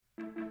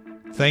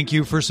Thank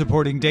you for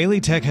supporting Daily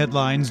Tech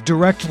Headlines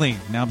directly.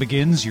 Now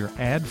begins your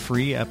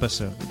ad-free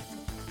episode.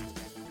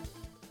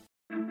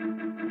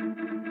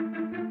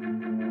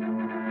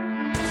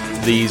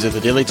 These are the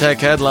Daily Tech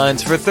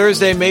Headlines for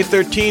Thursday, May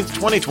 13th,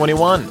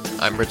 2021.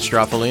 I'm Rich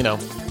Stroffolino.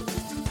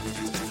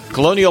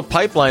 Colonial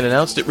Pipeline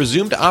announced it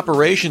resumed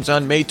operations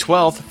on May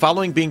 12th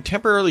following being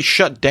temporarily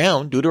shut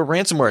down due to a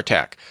ransomware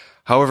attack.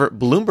 However,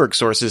 Bloomberg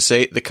sources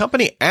say the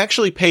company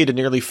actually paid a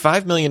nearly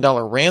 $5 million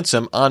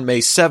ransom on May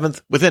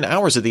 7th within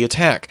hours of the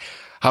attack.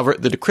 However,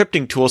 the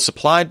decrypting tool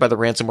supplied by the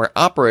ransomware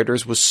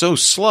operators was so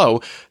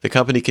slow, the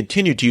company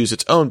continued to use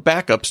its own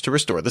backups to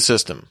restore the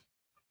system.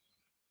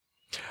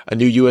 A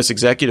new U.S.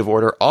 executive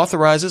order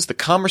authorizes the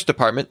Commerce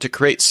Department to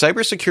create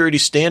cybersecurity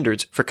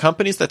standards for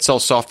companies that sell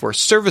software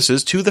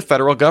services to the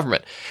federal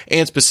government,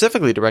 and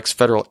specifically directs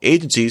federal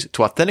agencies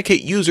to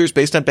authenticate users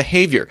based on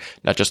behavior,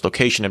 not just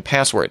location and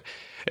password.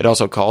 It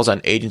also calls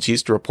on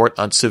agencies to report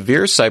on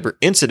severe cyber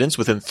incidents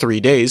within 3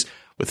 days,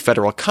 with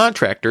federal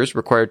contractors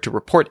required to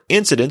report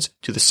incidents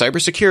to the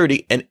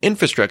Cybersecurity and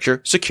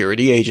Infrastructure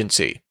Security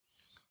Agency.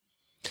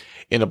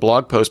 In a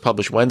blog post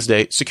published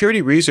Wednesday,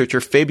 security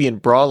researcher Fabian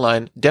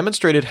Brawlein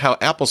demonstrated how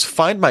Apple's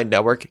Find My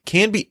network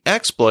can be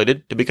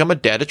exploited to become a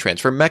data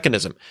transfer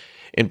mechanism.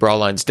 In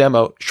Brawlein's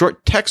demo,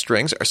 short text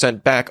strings are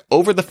sent back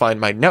over the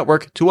Find My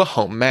network to a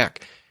home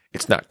Mac.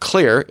 It's not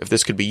clear if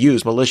this could be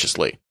used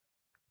maliciously.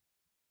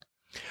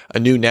 A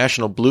new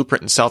national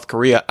blueprint in South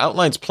Korea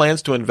outlines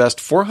plans to invest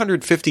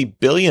 $450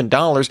 billion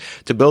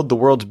to build the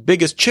world's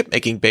biggest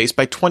chip-making base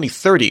by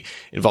 2030,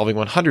 involving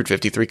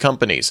 153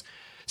 companies.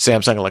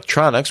 Samsung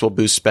Electronics will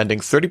boost spending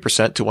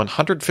 30% to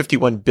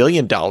 $151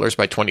 billion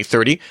by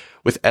 2030,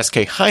 with SK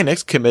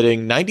Hynix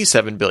committing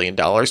 $97 billion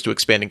to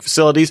expanding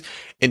facilities,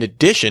 in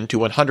addition to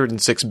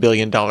 $106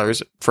 billion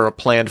for a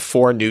planned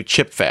 4 new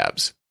chip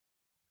fabs.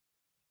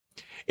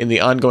 In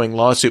the ongoing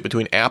lawsuit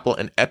between Apple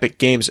and Epic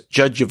Games,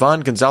 Judge Yvonne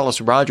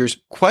Gonzalez-Rogers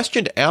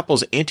questioned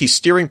Apple's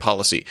anti-steering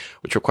policy,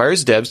 which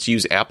requires devs to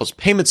use Apple's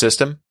payment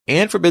system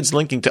and forbids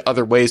linking to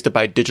other ways to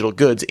buy digital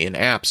goods in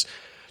apps.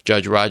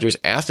 Judge Rogers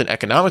asked an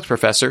economics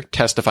professor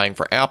testifying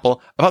for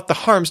Apple about the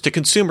harms to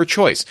consumer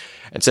choice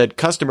and said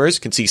customers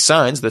can see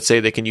signs that say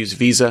they can use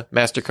Visa,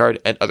 MasterCard,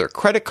 and other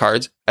credit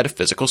cards at a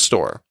physical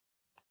store.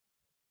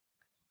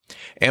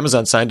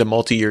 Amazon signed a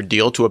multi-year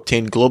deal to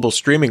obtain global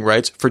streaming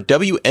rights for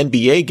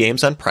WNBA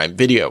games on Prime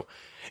Video.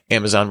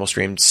 Amazon will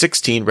stream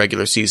 16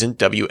 regular season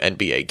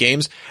WNBA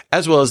games,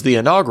 as well as the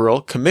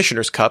inaugural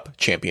Commissioner's Cup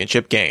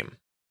championship game.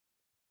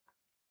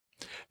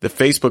 The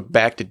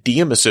Facebook-backed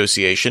Diem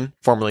Association,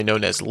 formerly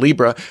known as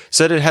Libra,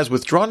 said it has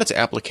withdrawn its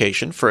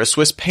application for a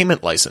Swiss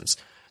payment license.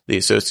 The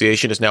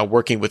association is now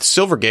working with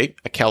Silvergate,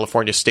 a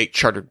California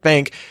state-chartered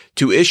bank,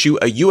 to issue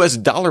a U.S.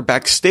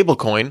 dollar-backed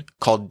stablecoin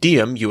called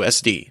Diem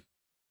USD.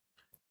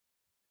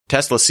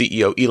 Tesla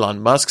CEO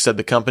Elon Musk said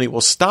the company will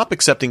stop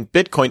accepting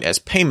Bitcoin as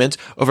payment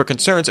over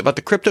concerns about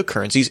the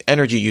cryptocurrency's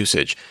energy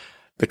usage.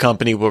 The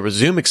company will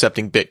resume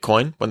accepting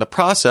Bitcoin when the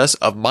process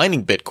of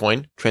mining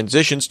Bitcoin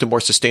transitions to more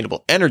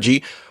sustainable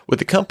energy, with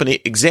the company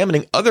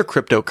examining other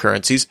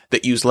cryptocurrencies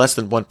that use less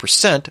than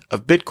 1%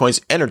 of Bitcoin's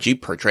energy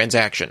per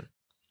transaction.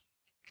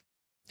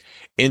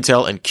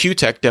 Intel and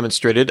Q-Tech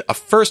demonstrated a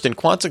first in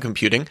quantum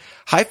computing,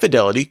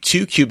 high-fidelity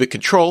 2-qubit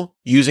control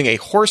using a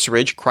Horse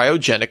Ridge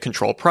cryogenic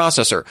control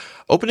processor,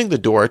 opening the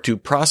door to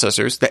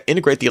processors that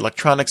integrate the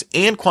electronics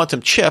and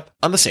quantum chip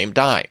on the same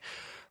die.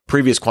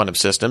 Previous quantum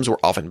systems were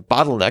often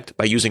bottlenecked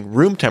by using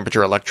room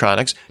temperature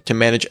electronics to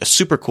manage a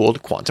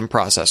supercooled quantum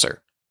processor.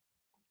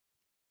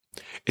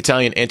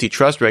 Italian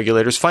antitrust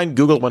regulators fined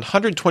Google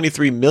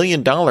 $123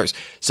 million,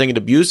 saying it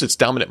abused its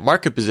dominant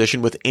market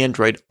position with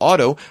Android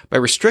Auto by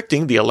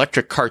restricting the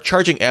electric car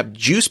charging app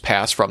Juice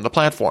Pass from the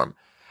platform.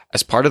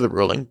 As part of the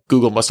ruling,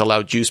 Google must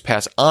allow Juice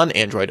Pass on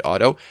Android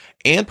Auto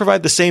and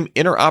provide the same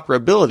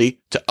interoperability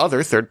to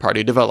other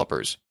third-party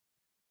developers.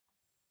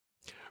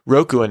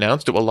 Roku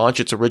announced it will launch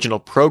its original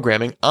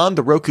programming on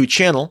the Roku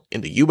channel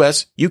in the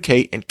US,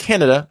 UK, and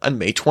Canada on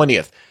May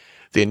 20th.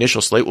 The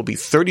initial slate will be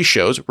 30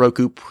 shows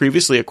Roku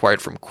previously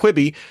acquired from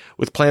Quibi,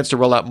 with plans to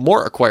roll out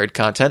more acquired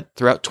content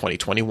throughout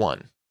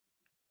 2021.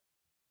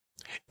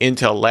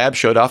 Intel Labs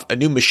showed off a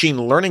new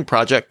machine learning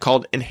project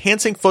called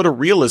Enhancing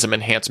Photorealism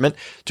Enhancement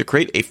to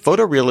create a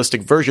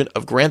photorealistic version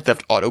of Grand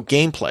Theft Auto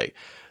gameplay.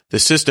 The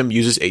system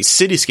uses a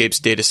cityscapes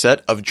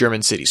dataset of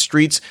German city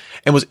streets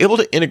and was able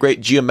to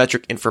integrate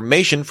geometric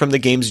information from the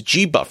game's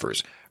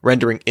G-buffers,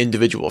 rendering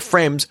individual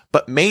frames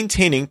but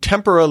maintaining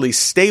temporarily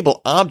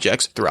stable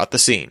objects throughout the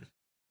scene.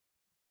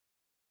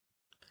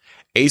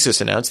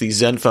 Asus announced the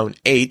Zenfone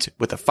 8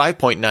 with a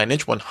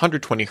 5.9-inch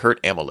 120Hz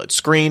AMOLED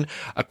screen,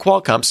 a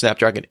Qualcomm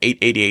Snapdragon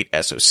 888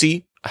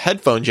 SoC, a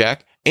headphone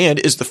jack, and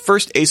is the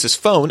first Asus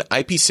phone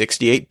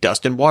IP68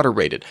 dust and water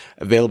rated,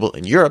 available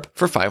in Europe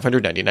for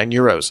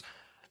 €599.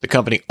 The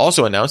company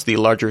also announced the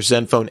larger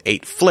Zenfone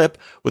 8 Flip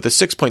with a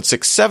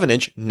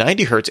 6.67-inch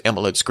 90Hz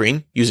AMOLED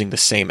screen using the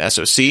same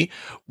SoC,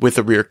 with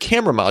a rear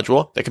camera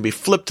module that can be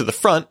flipped to the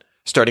front,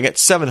 starting at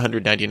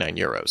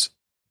 €799.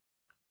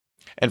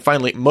 And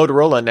finally,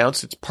 Motorola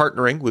announced it's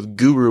partnering with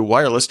Guru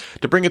Wireless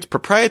to bring its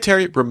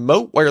proprietary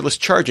remote wireless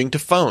charging to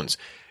phones.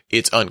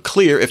 It's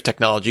unclear if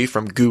technology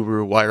from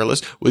Guru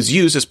Wireless was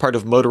used as part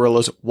of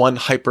Motorola's One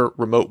Hyper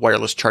remote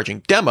wireless charging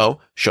demo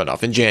shown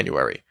off in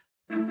January.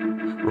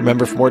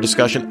 Remember, for more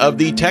discussion of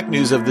the tech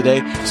news of the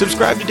day,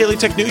 subscribe to Daily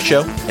Tech News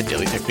Show at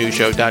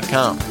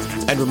dailytechnewsshow.com.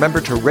 And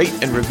remember to rate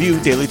and review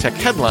Daily Tech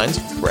Headlines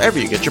wherever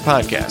you get your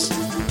podcasts.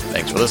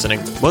 Thanks for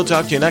listening. We'll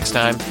talk to you next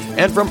time.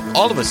 And from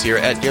all of us here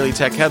at Daily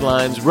Tech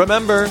Headlines,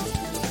 remember,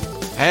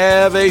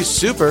 have a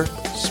super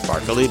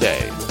sparkly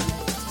day.